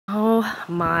Oh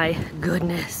my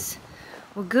goodness.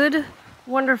 Well, good,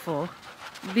 wonderful,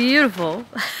 beautiful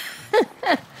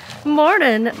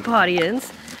morning,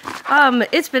 audience.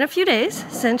 It's been a few days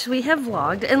since we have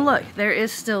vlogged, and look, there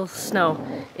is still snow.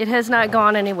 It has not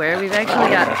gone anywhere. We've actually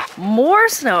got more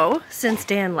snow since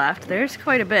Dan left. There's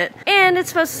quite a bit. And it's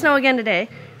supposed to snow again today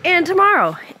and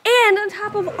tomorrow. And on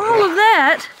top of all of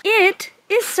that, it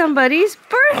is somebody's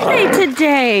birthday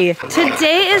today.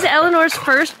 Today is Eleanor's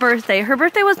first birthday. Her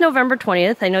birthday was November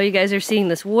 20th. I know you guys are seeing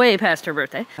this way past her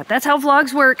birthday, but that's how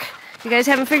vlogs work. You guys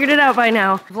haven't figured it out by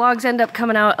now. Vlogs end up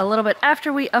coming out a little bit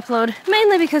after we upload,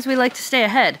 mainly because we like to stay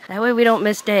ahead. That way we don't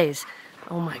miss days.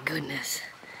 Oh my goodness.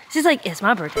 She's like, it's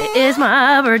my birthday, it's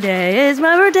my birthday, it's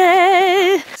my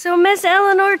birthday. So Miss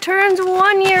Eleanor turns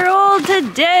 1 year old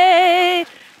today.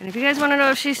 And if you guys want to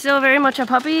know if she's still very much a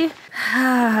puppy,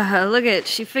 look at,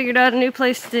 she figured out a new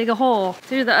place to dig a hole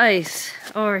through the ice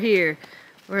over here,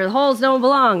 where the holes don't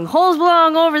belong. Holes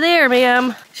belong over there,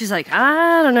 ma'am. She's like,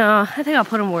 I don't know. I think I'll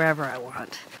put them wherever I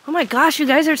want. Oh my gosh, you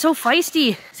guys are so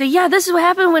feisty. So yeah, this is what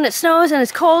happens when it snows and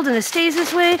it's cold and it stays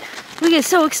this way. We get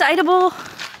so excitable.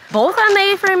 Both on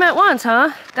the A-frame at once,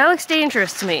 huh? That looks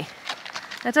dangerous to me.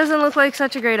 That doesn't look like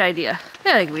such a great idea.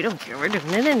 Yeah, like, we don't care, we're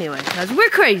doing it anyway, because we're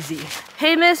crazy.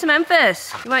 Hey, Miss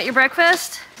Memphis, you want your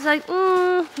breakfast? She's like,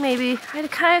 maybe. I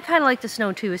kind of like the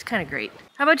snow too, it's kind of great.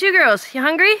 How about you girls? You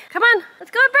hungry? Come on,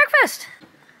 let's go have breakfast.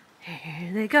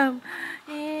 Here they go,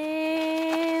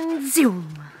 and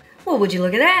zoom. Well, would you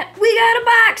look at that? We got a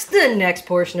box! The next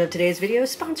portion of today's video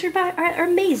is sponsored by our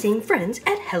amazing friends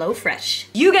at HelloFresh.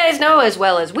 You guys know as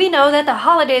well as we know that the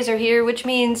holidays are here, which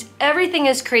means everything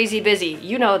is crazy busy.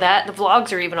 You know that. The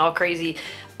vlogs are even all crazy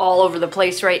all over the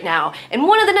place right now. And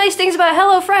one of the nice things about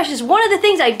HelloFresh is one of the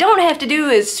things I don't have to do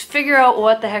is figure out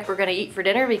what the heck we're gonna eat for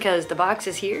dinner because the box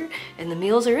is here and the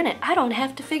meals are in it. I don't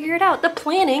have to figure it out. The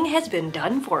planning has been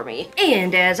done for me.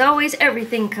 And as always,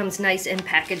 everything comes nice and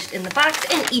packaged in the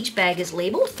box and each bag is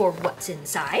labeled for what's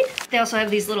inside. They also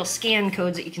have these little scan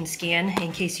codes that you can scan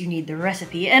in case you need the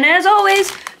recipe. And as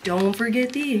always, don't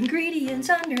forget the ingredients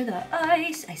under the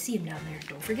ice. I see them down there,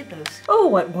 don't forget those. Oh,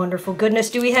 what wonderful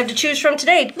goodness do we have to choose from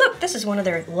today? Look, this is one of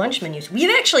their lunch menus.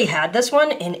 We've actually had this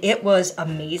one and it was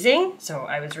amazing. So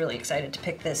I was really excited to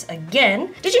pick this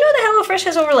again. Did you know that HelloFresh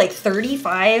has over like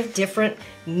 35 different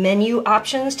menu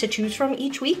options to choose from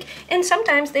each week? And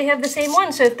sometimes they have the same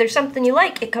one. So if there's something you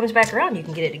like, it comes back around, you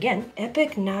can get it again.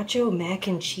 Epic Nacho Mac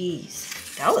and Cheese.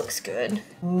 That looks good.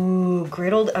 Ooh,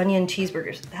 griddled onion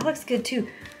cheeseburgers. That looks good too.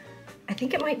 I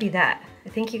think it might be that. I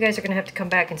think you guys are gonna have to come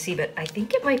back and see, but I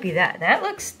think it might be that. That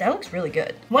looks really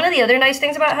good. One of the other nice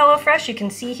things about HelloFresh, you can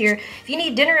see here, if you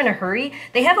need dinner in a hurry,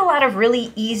 they have a lot of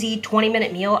really easy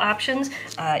 20-minute meal options,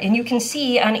 and you can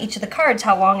see on each of the cards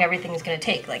how long everything is gonna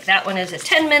take. Like that one is a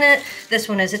 10-minute, this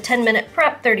one is a 10-minute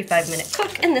prep, 35-minute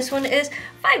cook, and this one is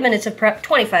 5 minutes of prep,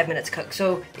 25 minutes cook.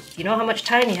 So if you know how much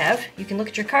time you have, you can look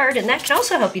at your card, and that can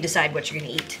also help you decide what you're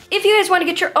gonna eat. If you guys wanna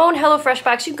get your own HelloFresh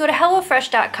box, you can go to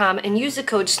HelloFresh.com and use the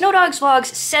code snowdogsvlogs70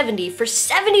 for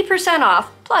 70% off,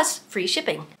 plus free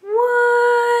shipping.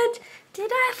 What?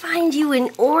 Did I find you an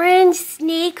orange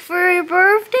snake for your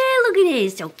birthday? Look at it,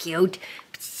 it's so cute.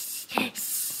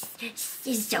 It's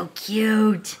so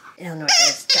cute. Eleanor,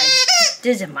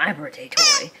 this is my birthday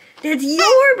toy. That's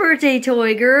your birthday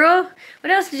toy, girl.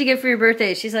 What else did you get for your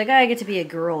birthday? She's like, I get to be a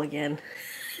girl again.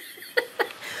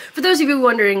 For those of you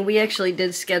wondering, we actually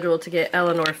did schedule to get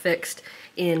Eleanor fixed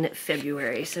in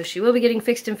February. So she will be getting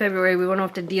fixed in February. We won't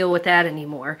have to deal with that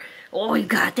anymore. Oh, you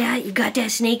got that? You got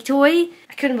that snake toy?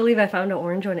 I couldn't believe I found an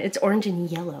orange one. It's orange and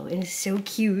yellow and it's so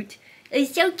cute.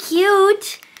 It's so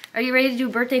cute. Are you ready to do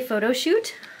a birthday photo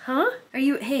shoot? Huh? Are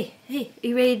you, hey, are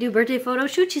you ready to do a birthday photo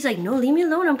shoot? She's like, no, leave me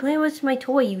alone. I'm playing with my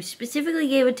toy. You specifically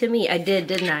gave it to me. I did,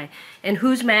 didn't I? And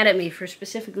who's mad at me for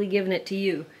specifically giving it to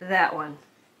you? That one.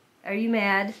 Are you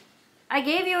mad? I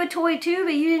gave you a toy too,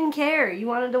 but you didn't care. You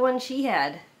wanted the one she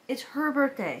had. It's her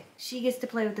birthday. She gets to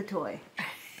play with the toy.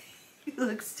 You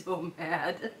look so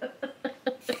mad.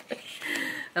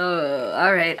 Oh,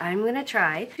 all right. I'm gonna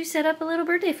try to set up a little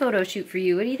birthday photo shoot for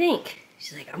you. What do you think?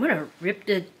 She's like, I'm gonna rip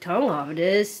the tongue off of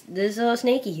this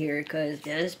snaky here, cause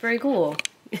that's pretty cool.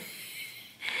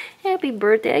 Happy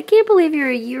birthday. I can't believe you're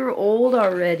a year old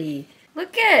already.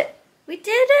 Look at, we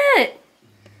did it.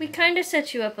 We kind of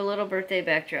set you up a little birthday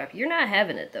backdrop. You're not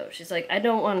having it though. She's like, I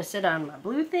don't want to sit on my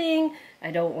blue thing. I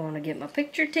don't want to get my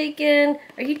picture taken.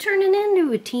 Are you turning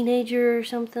into a teenager or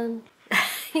something?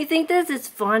 You think this is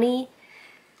funny?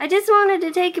 I just wanted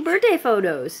to take your birthday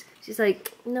photos. She's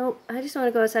like, nope, I just want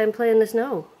to go outside and play in the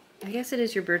snow. I guess it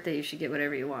is your birthday. You should get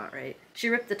whatever you want, right? She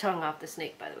ripped the tongue off the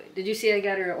snake, by the way. Did you see I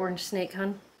got her an orange snake,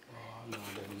 hun?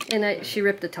 And she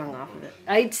ripped the tongue off of it.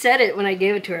 I said it when I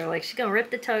gave it to her, like, she's gonna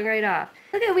rip the tongue right off.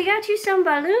 Okay, we got you some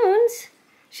balloons.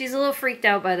 She's a little freaked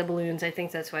out by the balloons. I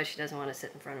think that's why she doesn't want to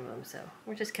sit in front of them, so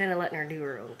we're just kind of letting her do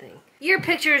her own thing. Your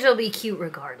pictures will be cute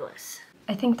regardless.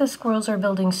 I think the squirrels are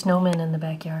building snowmen in the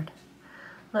backyard.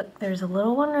 Look, there's a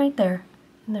little one right there,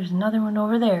 and there's another one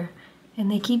over there,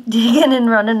 and they keep digging and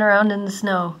running around in the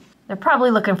snow. They're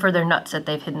probably looking for their nuts that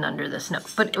they've hidden under the snow,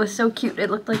 but it was so cute. It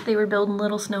looked like they were building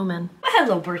little snowmen. Well,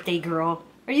 hello, birthday girl.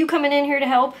 Are you coming in here to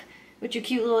help with your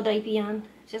cute little diaper on?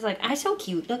 She's like, I'm so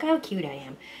cute. Look how cute I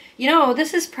am. You know,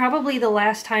 this is probably the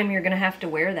last time you're going to have to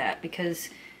wear that because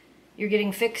you're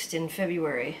getting fixed in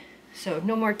February. So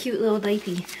no more cute little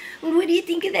diaper. What do you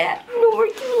think of that? No more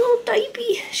cute little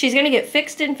diaper. She's going to get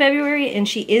fixed in February, and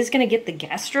she is going to get the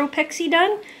gastropexy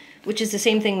done, which is the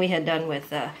same thing we had done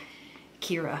with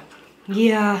Kira.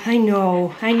 Yeah, I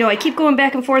know. I keep going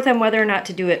back and forth on whether or not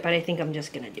to do it, but I think I'm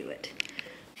just going to do it.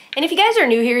 And if you guys are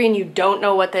new here and you don't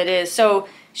know what that is, so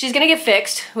she's gonna get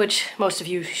fixed, which most of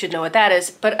you should know what that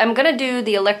is, but I'm gonna do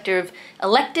the elective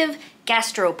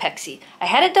gastropexy. I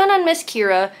had it done on Miss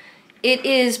Kira. It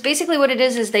is, basically what it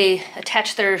is they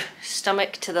attach their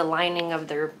stomach to the lining of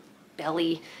their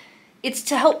belly. It's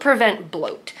to help prevent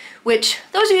bloat, which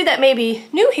those of you that may be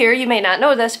new here, you may not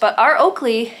know this, but our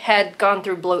Oakley had gone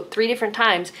through bloat 3 different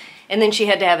times, and then she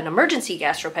had to have an emergency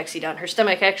gastropexy done. Her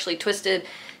stomach actually twisted.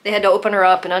 They had to open her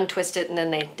up and untwist it, and then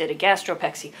they did a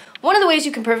gastropexy. One of the ways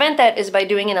you can prevent that is by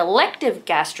doing an elective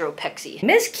gastropexy.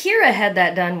 Miss Kira had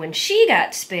that done when she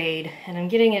got spayed, and I'm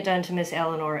getting it done to Miss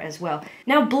Eleanor as well.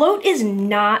 Now, bloat is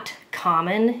not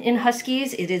common in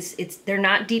Huskies. They're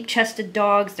not deep-chested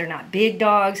dogs. They're not big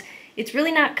dogs. It's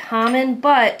really not common,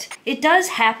 but it does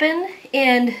happen,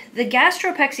 and the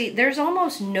gastropexy, there's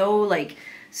almost no, like,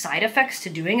 side effects to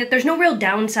doing it. There's no real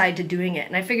downside to doing it,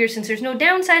 and I figured since there's no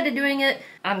downside to doing it,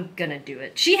 I'm gonna do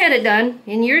it. She had it done,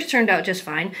 and yours turned out just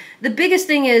fine. The biggest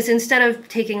thing is, instead of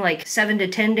taking like 7 to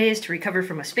 10 days to recover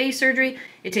from a spay surgery,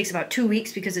 it takes about 2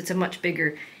 weeks because it's a much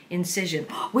bigger incision,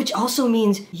 which also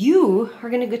means you are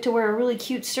gonna get to wear a really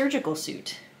cute surgical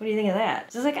suit. What do you think of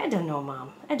that? So I was like, I don't know,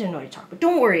 Mom. I don't know what to talk about.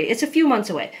 Don't worry, it's a few months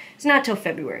away. It's not till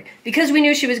February. Because we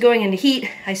knew she was going into heat,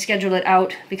 I scheduled it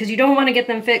out because you don't want to get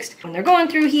them fixed when they're going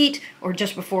through heat or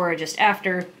just before or just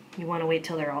after. You want to wait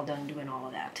till they're all done doing all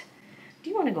of that.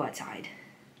 Do you want to go outside?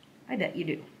 I bet you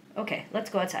do. Okay, let's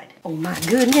go outside. Oh my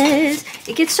goodness,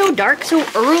 it gets so dark so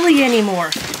early anymore.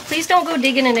 Please don't go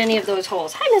digging in any of those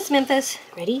holes. Hi, Miss Memphis.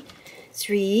 Ready?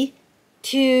 3,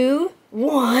 2,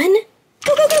 1.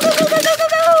 Go, go, go, go, go, go, go, go,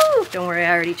 go! Don't worry,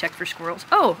 I already checked for squirrels.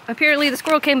 Oh, apparently the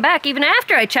squirrel came back even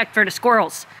after I checked for the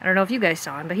squirrels. I don't know if you guys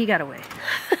saw him, but he got away.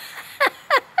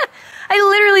 I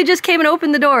literally just came and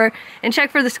opened the door and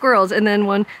checked for the squirrels, and then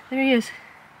there he is.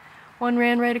 One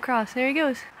ran right across. There he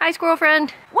goes. Hi, squirrel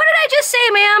friend. What did I just say,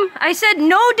 ma'am? I said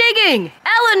no digging.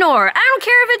 Eleanor, I don't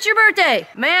care if it's your birthday.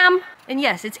 Ma'am. And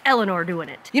yes, it's Eleanor doing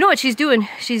it. You know what she's doing?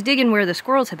 She's digging where the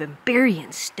squirrels have been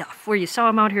burying stuff. Where you saw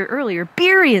them out here earlier,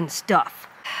 burying stuff.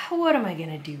 What am I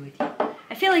gonna do with you?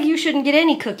 I feel like you shouldn't get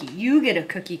any cookie. You get a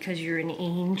cookie because you're an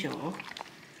angel.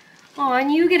 Oh,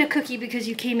 and you get a cookie because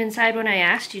you came inside when I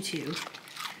asked you to.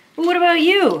 But what about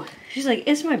you? She's like,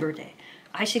 it's my birthday.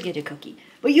 I should get a cookie.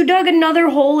 But you dug another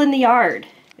hole in the yard.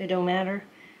 It don't matter.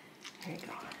 There you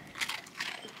go.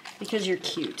 Because you're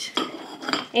cute.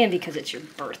 And because it's your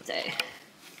birthday.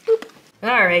 Boop.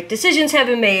 Alright, decisions have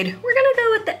been made. We're gonna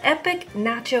go with the Epic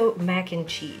Nacho Mac and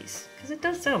Cheese. Because it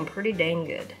does sound pretty dang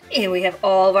good. And we have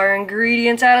all of our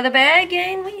ingredients out of the bag.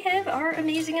 And we have our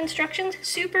amazing instructions.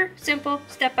 Super simple,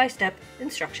 step-by-step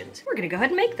instructions. We're gonna go ahead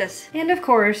and make this. And of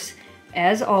course,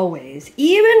 as always,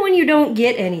 even when you don't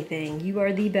get anything, you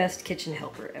are the best kitchen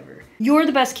helper ever. You're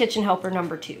the best kitchen helper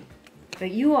number 2.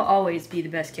 But you will always be the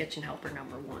best kitchen helper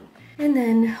number 1. And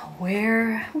then,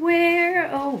 where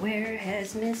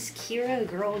has Miss Kira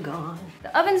girl gone?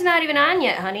 The oven's not even on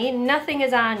yet, honey. Nothing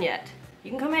is on yet.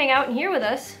 You can come hang out in here with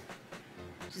us.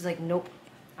 She's like, nope,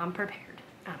 I'm prepared.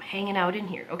 I'm hanging out in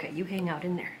here. Okay, you hang out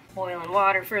in there. Oil and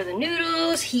water for the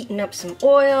noodles, heating up some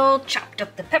oil, chopped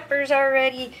up the peppers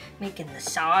already, making the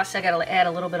sauce. I gotta add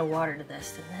a little bit of water to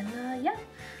this. And then, yeah,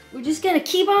 we're just gonna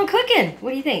keep on cooking.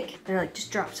 What do you think? They're like,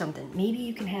 just drop something. Maybe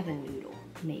you can have a noodle,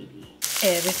 maybe.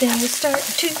 Everything is starting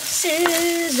to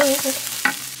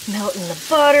sizzle. Melting the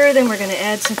butter, then we're gonna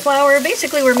add some flour.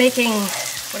 Basically, we're making,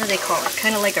 what do they call it?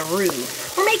 Kind of like a roux.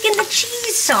 We're making the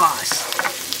cheese sauce.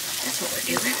 That's what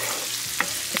we're doing.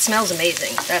 It smells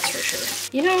amazing, that's for sure.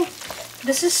 You know,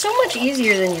 this is so much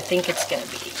easier than you think it's gonna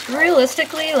be.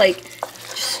 Realistically, like,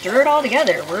 just stir it all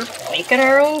together. We're making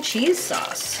our own cheese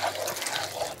sauce.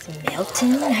 It's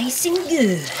melting nice and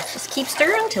good. Just keep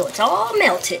stirring until it's all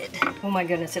melted. Oh my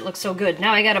goodness, it looks so good.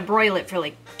 Now I gotta broil it for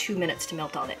like 2 minutes to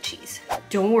melt all that cheese.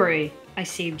 Don't worry, I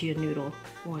saved you a noodle.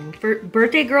 One for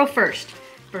birthday girl first.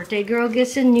 Birthday girl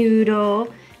gets a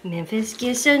noodle. Memphis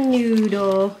gets a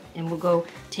noodle. And we'll go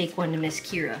take one to Miss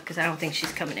Kira, because I don't think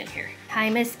she's coming in here.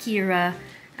 Hi, Miss Kira.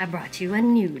 I brought you a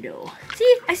noodle.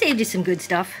 See, I saved you some good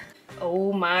stuff.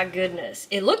 Oh my goodness.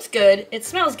 It looks good. It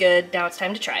smells good. Now it's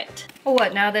time to try it. Oh,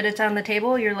 what? Now that it's on the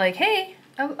table, you're like, hey,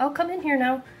 I'll come in here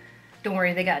now. Don't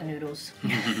worry, they got noodles.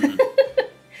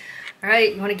 All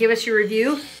right, you want to give us your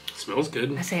review? Smells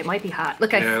good. I say it might be hot.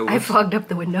 Look, I fogged up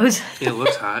the windows. It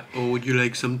looks hot. Oh, would you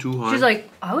like some too, hon? She's like,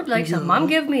 I would like some. Mom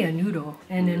gave me a noodle,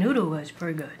 and the noodle was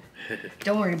pretty good.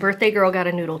 Don't worry, birthday girl got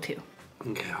a noodle too.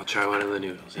 Okay, I'll try one of the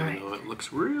noodles, even though it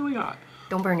looks really hot.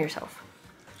 Don't burn yourself.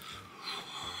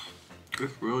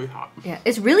 It's really hot. Yeah,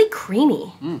 it's really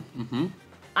creamy.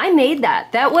 I made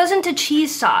that. That wasn't a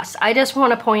cheese sauce. I just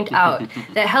want to point out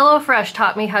that HelloFresh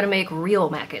taught me how to make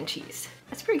real mac and cheese.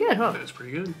 That's pretty good, huh? That's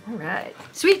pretty good. All right.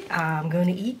 Sweet. I'm going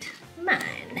to eat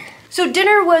mine. So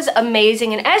dinner was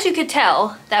amazing, and as you could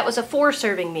tell, that was a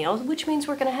 4-serving meal, which means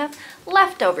we're gonna have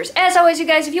leftovers. As always, you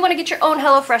guys, if you wanna get your own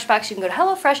HelloFresh box, you can go to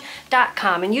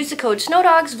HelloFresh.com and use the code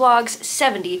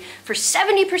snowdogsvlogs70 for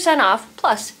 70% off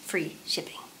plus free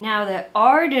shipping. Now that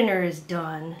our dinner is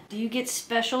done, do you get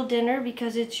special dinner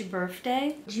because it's your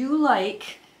birthday? Do you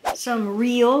like some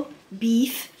real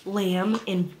beef, lamb,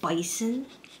 and bison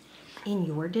in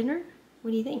your dinner? What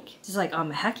do you think? It's like,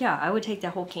 heck yeah, I would take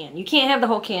that whole can. You can't have the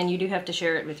whole can, you do have to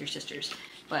share it with your sisters.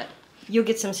 But you'll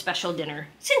get some special dinner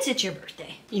since it's your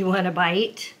birthday. You want a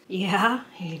bite? Yeah?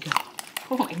 Here you go.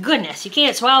 Oh my goodness, you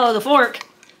can't swallow the fork.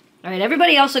 All right,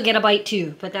 everybody else will get a bite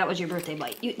too, but that was your birthday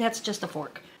bite. That's just a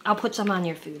fork. I'll put some on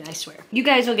your food, I swear. You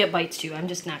guys will get bites too, I'm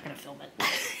just not gonna film it.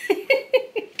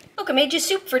 Look, I made you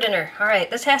soup for dinner. All right,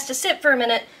 this has to sit for a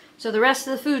minute so the rest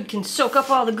of the food can soak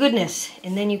up all the goodness,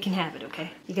 and then you can have it,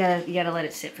 okay? You gotta let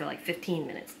it sit for like 15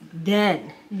 minutes.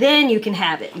 Then you can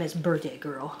have it, Miss Birthday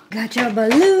Girl. Got your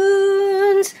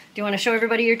balloons. Do you wanna show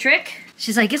everybody your trick?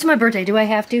 She's like, it's my birthday, do I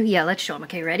have to? Yeah, let's show them,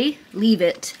 okay, ready? Leave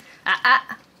it.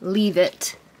 Leave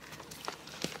it.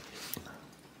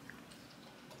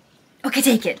 Okay,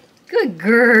 take it. Good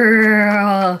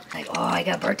girl. Like, oh, I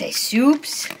got birthday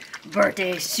soups.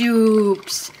 Birthday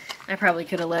soups. I probably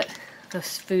could have let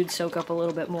this food soak up a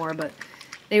little bit more, but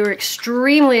they were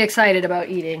extremely excited about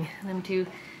eating. Them too.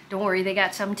 Don't worry, they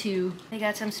got some too. They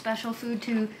got some special food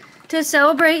too to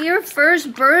celebrate your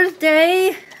first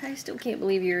birthday. I still can't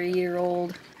believe you're a year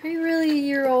old. Are you really a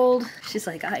year old? She's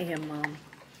like, I am, Mom.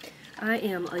 I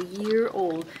am a year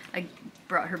old. I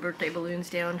brought her birthday balloons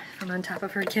down from on top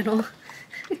of her kennel.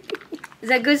 Is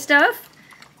that good stuff?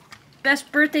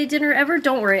 Best birthday dinner ever?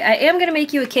 Don't worry, I am gonna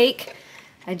make you a cake.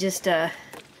 I just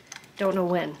don't know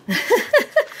when.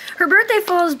 Her birthday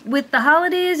falls with the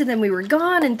holidays, and then we were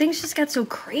gone, and things just got so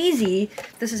crazy.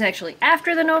 This is actually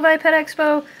after the Novi Pet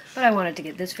Expo, but I wanted to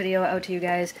get this video out to you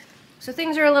guys. So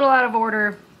things are a little out of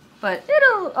order, but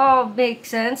it'll all make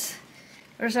sense.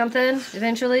 Or something,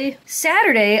 eventually.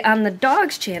 Saturday on the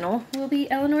Dogs channel will be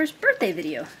Eleanor's birthday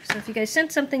video. So if you guys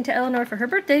sent something to Eleanor for her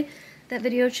birthday, that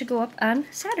video should go up on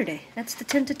Saturday. That's the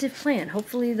tentative plan.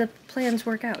 Hopefully the plans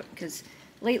work out, because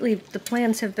lately the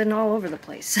plans have been all over the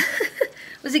place.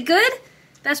 Was it good?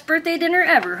 Best birthday dinner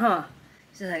ever, huh?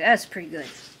 She's like, that's pretty good.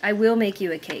 I will make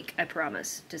you a cake, I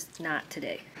promise. Just not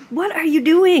today. What are you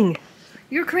doing?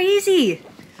 You're crazy.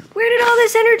 Where did all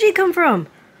this energy come from?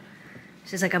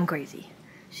 She's like, I'm crazy.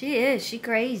 She is. She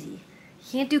crazy. You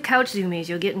can't do couch zoomies.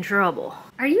 You'll get in trouble.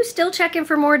 Are you still checking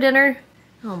for more dinner?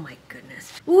 Oh my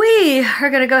goodness. We are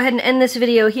going to go ahead and end this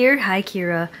video here. Hi,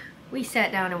 Kira. We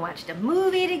sat down and watched a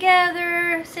movie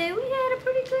together. Say we had a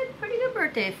pretty good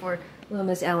birthday for little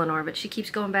Miss Eleanor, but she keeps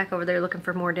going back over there looking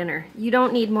for more dinner. You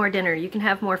don't need more dinner. You can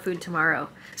have more food tomorrow.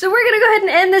 So we're going to go ahead and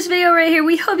end this video right here.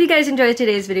 We hope you guys enjoyed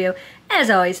today's video. As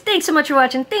always, thanks so much for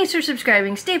watching. Thanks for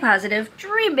subscribing. Stay positive.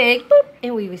 Dream big. Boop.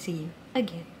 And we will see you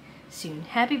again soon.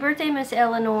 Happy birthday, Miss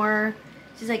Eleanor.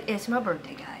 She's like, it's my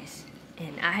birthday, guys.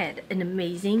 And I had an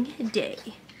amazing day.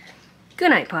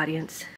 Good night, audience.